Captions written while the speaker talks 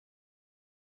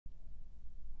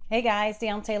Hey guys,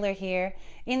 Deion Taylor here.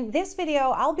 In this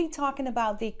video, I'll be talking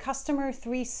about the Customer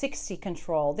 360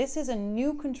 control. This is a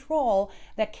new control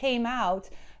that came out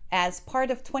as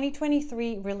part of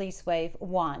 2023 Release Wave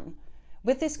 1.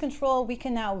 With this control, we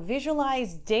can now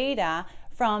visualize data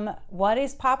from what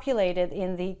is populated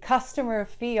in the customer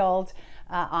field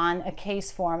on a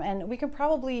case form. And we can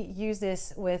probably use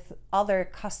this with other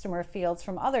customer fields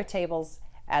from other tables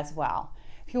as well.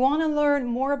 If you want to learn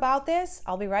more about this,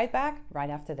 I'll be right back right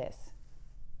after this.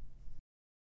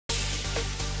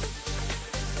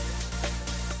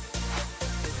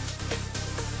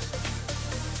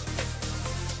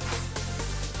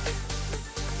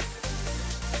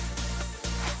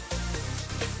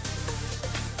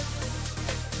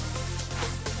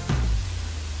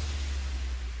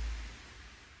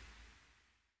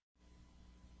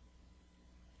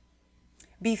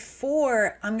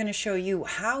 Before I'm going to show you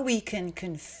how we can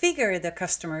configure the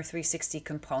Customer 360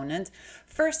 component,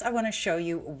 first I want to show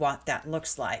you what that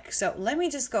looks like. So let me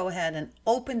just go ahead and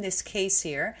open this case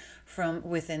here from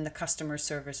within the customer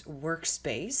service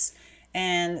workspace.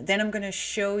 And then I'm going to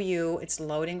show you, it's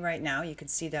loading right now. You can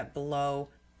see that below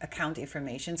account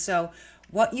information. So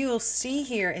what you'll see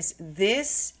here is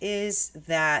this is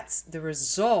the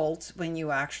result when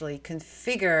you actually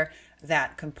configure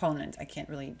that component. I can't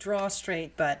really draw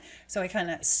straight, but so it kind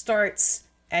of starts,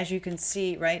 as you can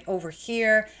see, right over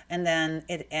here, and then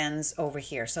it ends over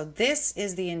here. So this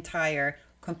is the entire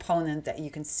component that you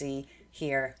can see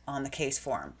here on the case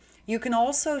form. You can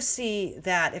also see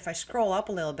that if I scroll up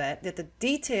a little bit, that the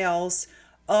details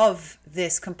of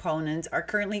this component are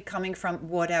currently coming from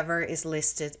whatever is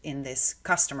listed in this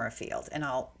customer field. And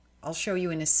I'll show you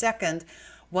in a second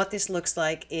what this looks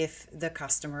like if the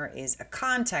customer is a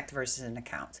contact versus an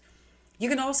account. You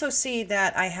can also see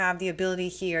that I have the ability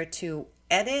here to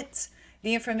edit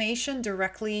the information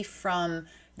directly from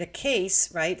the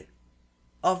case, right,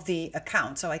 of the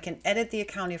account. So I can edit the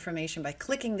account information by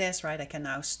clicking this, right? I can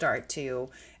now start to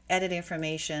edit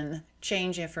information,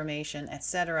 change information,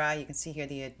 etc. You can see here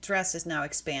the address is now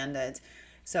expanded.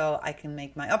 So I can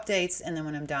make my updates, and then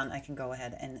when I'm done, I can go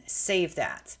ahead and save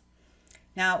that.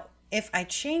 Now, if I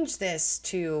change this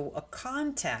to a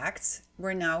contact,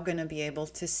 we're now going to be able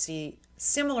to see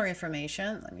similar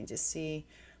information. Let me just see,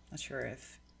 not sure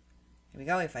if, here we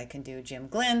go, if I can do Jim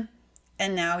Glynn.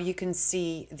 And now you can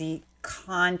see the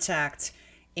contact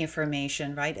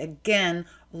information, right? Again,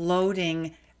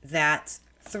 loading that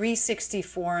 360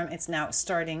 form. It's now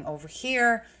starting over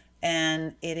here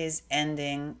and it is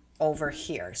ending over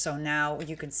here. So now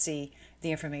you can see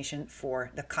the information for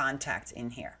the contact in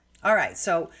here. All right,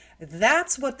 so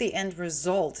that's what the end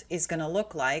result is going to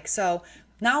look like. So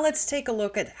now let's take a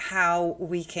look at how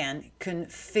we can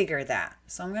configure that.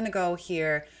 So I'm going to go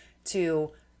here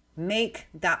to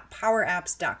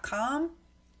make.powerapps.com,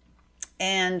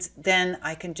 and then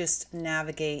I can just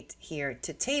navigate here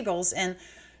to tables. And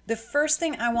the first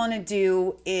thing I want to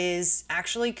do is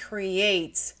actually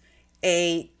create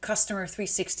a Customer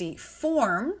 360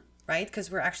 form, right? Because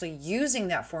we're actually using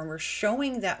that form, we're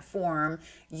showing that form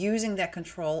using that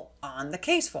control on the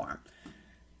case form.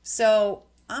 So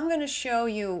I'm going to show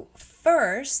you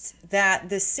first that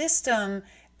the system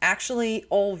actually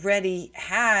already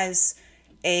has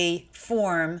a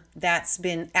form that's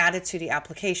been added to the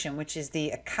application, which is the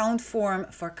account form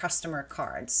for customer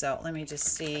cards. So let me just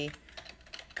see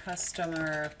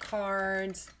customer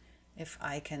cards, if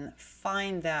I can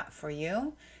find that for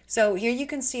you. So here you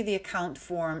can see the account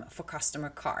form for customer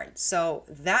card. So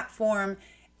that form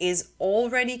is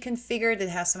already configured. It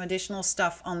has some additional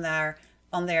stuff on there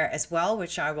as well,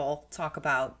 which I will talk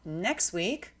about next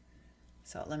week.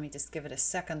 So let me just give it a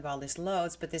second while this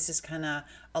loads, but this is kind of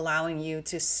allowing you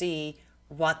to see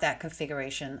what that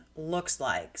configuration looks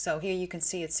like. So here you can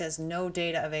see it says no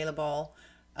data available.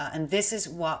 And this is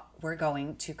what we're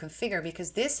going to configure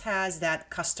because this has that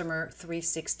Customer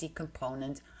 360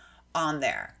 component on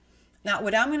there. Now,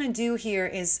 what I'm going to do here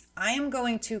is I am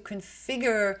going to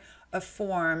configure a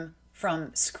form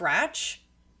from scratch.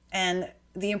 And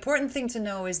the important thing to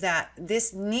know is that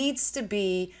this needs to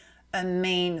be a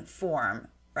main form,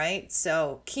 right?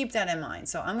 So keep that in mind.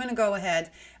 So I'm going to go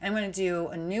ahead and I'm going to do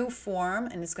a new form,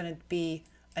 and it's going to be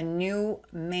a new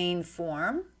main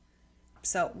form.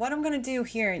 So what I'm going to do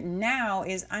here now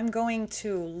is I'm going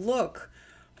to look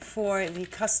for the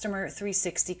Customer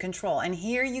 360 control, and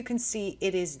here you can see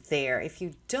it is there. If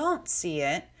you don't see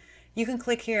it, you can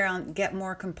click here on Get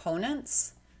More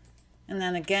Components, and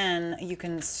then again you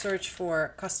can search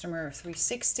for Customer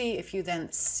 360. If you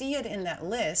then see it in that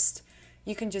list,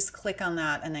 you can just click on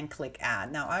that and then click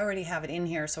Add. Now I already have it in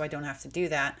here, so I don't have to do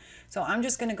that. So I'm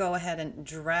just going to go ahead and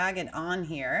drag it on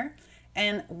here,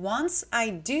 And once I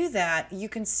do that, you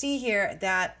can see here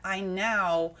that I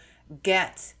now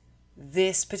get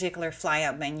this particular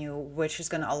flyout menu, which is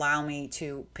going to allow me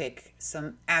to pick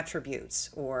some attributes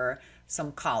or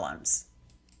some columns.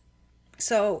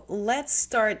 So let's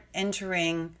start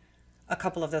entering a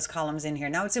couple of those columns in here.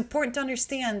 Now it's important to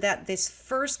understand that this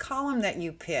first column that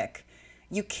you pick,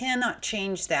 you cannot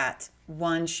change that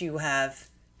once you have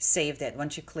saved it,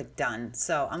 once you click done.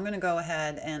 So I'm going to go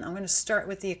ahead and I'm going to start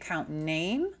with the account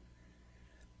name.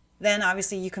 Then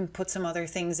obviously you can put some other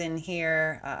things in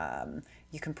here.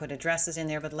 You can put addresses in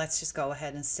there, but let's just go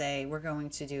ahead and say we're going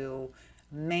to do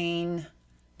the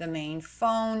main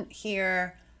phone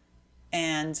here,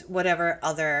 and whatever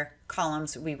other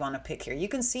columns we want to pick here. You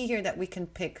can see here that we can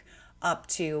pick up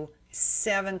to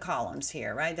 7 columns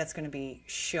here, right? That's going to be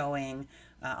showing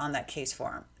on that case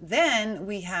form. Then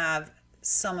we have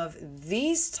some of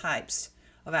these types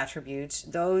of attributes.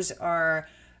 Those are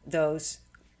those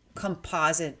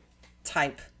composite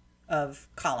type of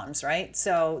columns, right?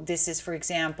 So this is, for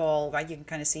example, right, you can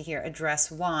kind of see here, address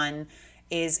 1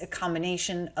 is a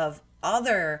combination of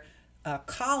other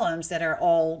columns that are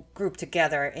all grouped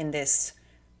together in this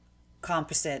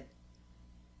composite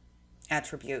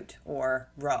attribute or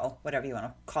row, whatever you want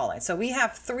to call it. So we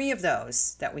have 3 of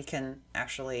those that we can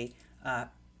actually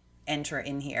enter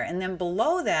in here. And then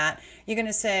below that, you're going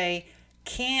to say,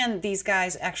 can these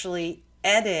guys actually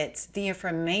edit the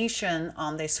information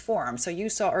on this form? So you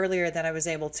saw earlier that I was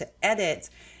able to edit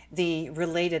the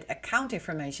related account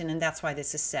information, and that's why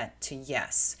this is set to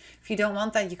yes. If you don't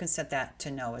want that, you can set that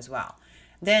to no as well.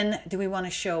 Then do we want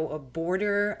to show a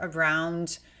border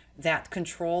around that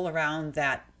control, around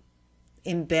that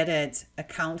embedded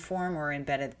account form or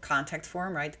embedded contact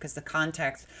form, right? Because the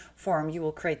contact form, you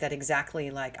will create that exactly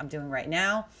like I'm doing right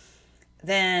now.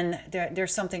 Then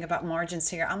there's something about margins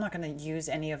here. I'm not going to use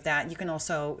any of that. You can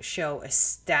also show a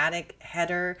static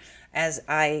header, as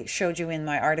I showed you in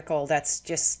my article. That's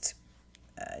just,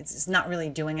 it's not really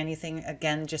doing anything.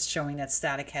 Again, just showing that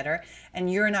static header.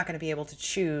 And you're not going to be able to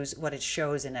choose what it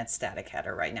shows in that static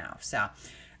header right now. So,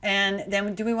 and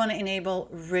then do we want to enable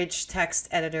rich text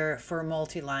editor for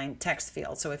multi-line text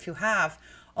field? So if you have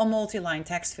a multi-line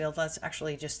text field, let's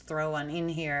actually just throw one in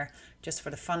here just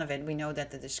for the fun of it. We know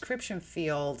that the description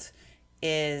field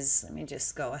is, let me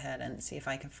just go ahead and see if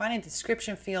I can find it.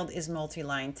 Description field is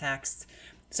multi-line text.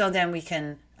 So then we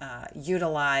can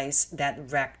utilize that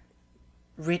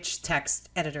rich text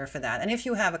editor for that. And if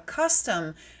you have a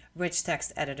custom rich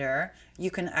text editor,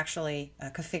 you can actually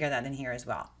configure that in here as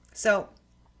well. So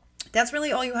that's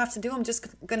really all you have to do. I'm just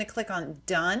going to click on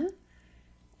done.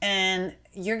 And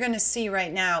you're going to see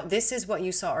right now, this is what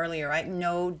you saw earlier, right?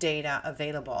 No data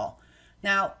available.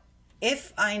 Now,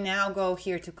 if I now go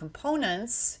here to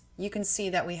components, you can see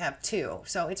that we have 2.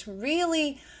 So it's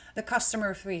really the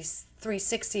customer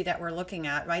 360 that we're looking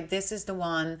at, right? This is the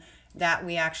one that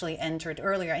we actually entered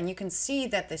earlier. And you can see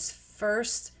that this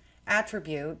first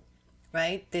attribute,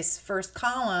 right? This first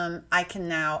column, I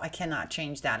cannot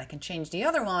change that. I can change the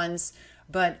other ones,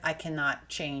 but I cannot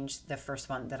change the first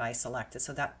one that I selected.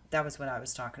 So that was what I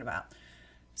was talking about.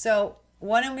 So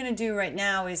what I'm going to do right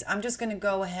now is I'm just going to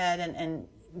go ahead and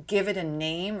give it a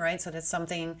name, right? So that's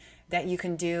something that you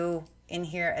can do in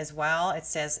here as well. It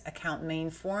says account main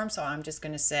form. So I'm just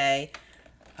going to say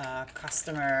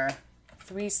customer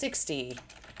 360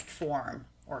 form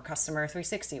or customer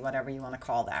 360, whatever you want to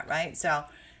call that, right? So,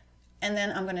 and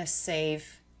then I'm going to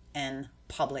save and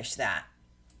publish that.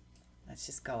 Let's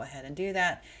just go ahead and do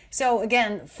that. So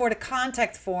again, for the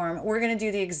contact form, we're going to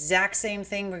do the exact same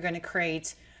thing. We're going to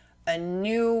create a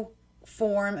new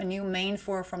form, a new main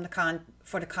form from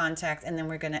for the contact, and then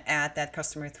we're going to add that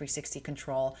customer 360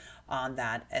 control on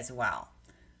that as well.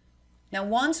 Now,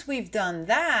 once we've done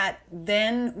that,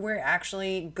 then we're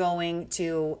actually going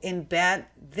to embed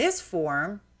this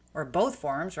form, or both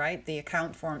forms, right? The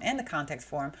account form and the contact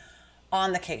form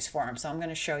on the case form. So I'm going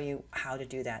to show you how to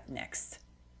do that next.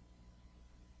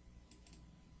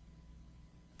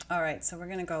 All right, so we're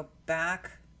going to go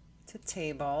back to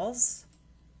tables.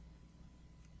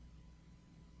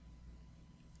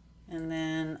 And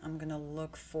then I'm going to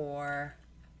look for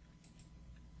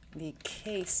the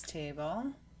case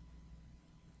table.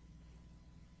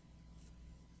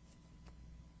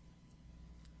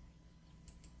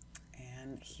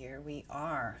 And here we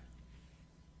are.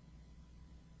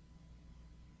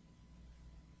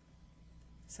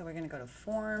 So we're going to go to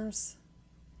forms.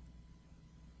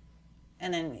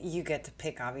 And then you get to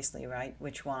pick, obviously, right,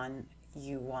 which one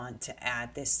you want to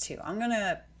add this to. I'm going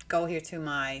to go here to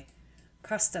my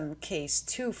custom case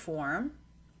 2 form.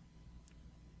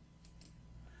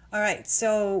 All right,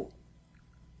 so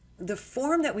the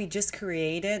form that we just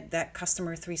created, that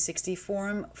Customer 360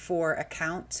 form for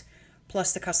account,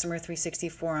 plus the Customer 360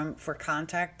 form for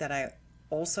contact that I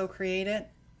also created,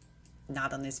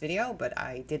 not on this video, but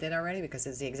I did it already because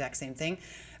it's the exact same thing.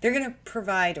 They're going to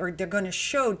provide, or they're going to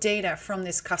show data from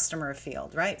this customer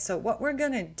field, right? So what we're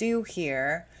going to do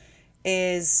here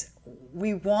is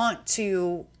we want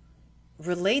to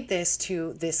relate this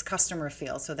to this customer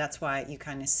field. So that's why you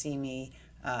kind of see me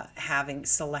having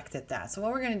selected that. So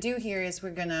what we're going to do here is we're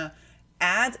going to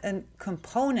add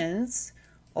components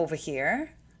over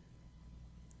here,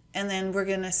 and then we're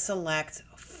going to select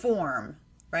form,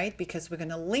 right? Because we're going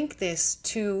to link this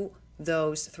to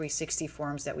those 360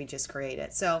 forms that we just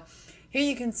created. So here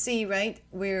you can see, right,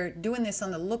 we're doing this on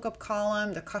the lookup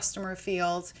column, the customer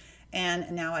field,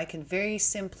 and now I can very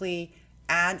simply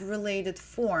add related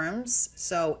forms.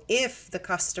 So if the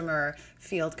customer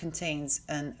field contains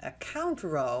an account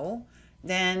row,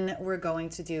 then we're going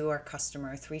to do our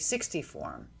Customer 360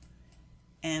 form.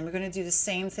 And we're going to do the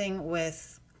same thing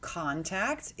with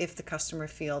contact. If the customer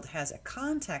field has a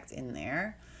contact in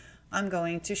there, I'm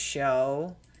going to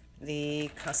show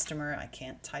the customer, I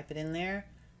can't type it in there,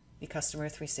 the Customer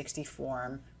 360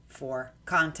 form for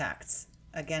contacts.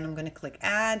 Again, I'm going to click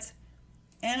add,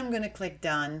 and I'm going to click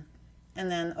done. And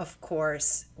then of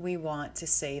course we want to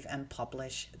save and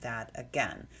publish that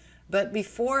again. But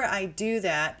before I do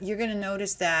that, you're going to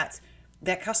notice that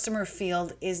that customer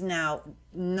field is now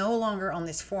no longer on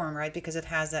this form, right? Because it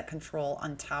has that control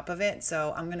on top of it.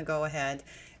 So I'm going to go ahead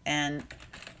and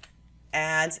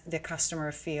add the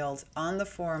customer field on the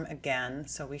form again.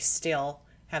 So we still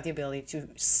have the ability to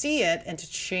see it and to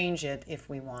change it if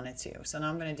we wanted to. So now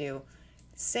I'm going to do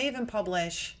save and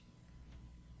publish.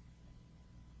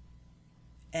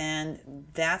 And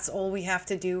that's all we have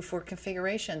to do for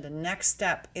configuration. The next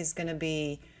step is going to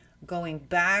be going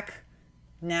back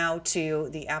now to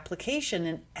the application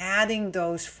and adding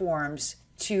those forms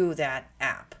to that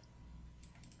app.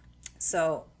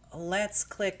 So let's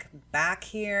click back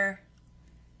here.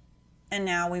 And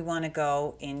now we want to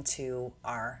go into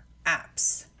our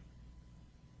apps.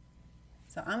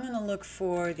 So I'm going to look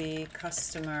for the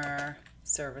customer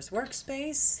service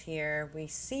workspace. Here we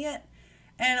see it.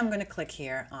 And I'm going to click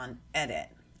here on edit.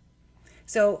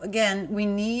 So again, we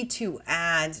need to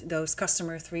add those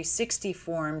Customer 360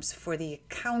 forms for the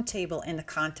account table and the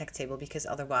contact table, because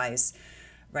otherwise,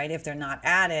 right, if they're not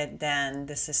added, then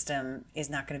the system is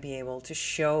not going to be able to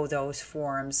show those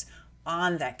forms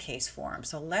on that case form.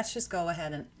 So let's just go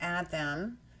ahead and add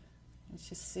them. Let's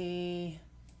just see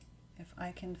if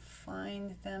I can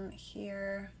find them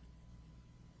here.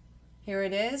 Here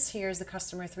it is. Here's the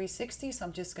Customer 360. So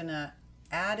I'm just going to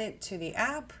add it to the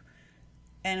app.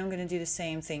 And I'm going to do the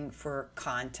same thing for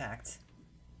contact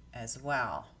as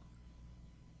well.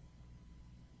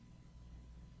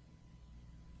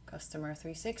 Customer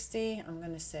 360, I'm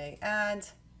going to say add,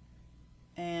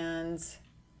 and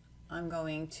I'm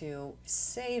going to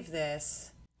save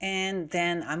this, and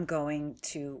then I'm going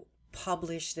to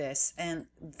publish this. And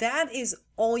that is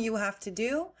all you have to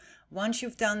do. Once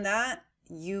you've done that,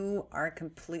 you are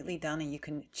completely done, and you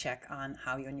can check on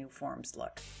how your new forms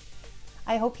look.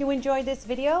 I hope you enjoyed this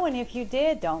video, and if you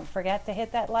did, don't forget to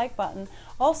hit that like button.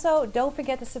 Also, don't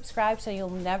forget to subscribe so you'll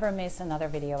never miss another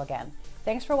video again.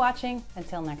 Thanks for watching.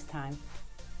 Until next time.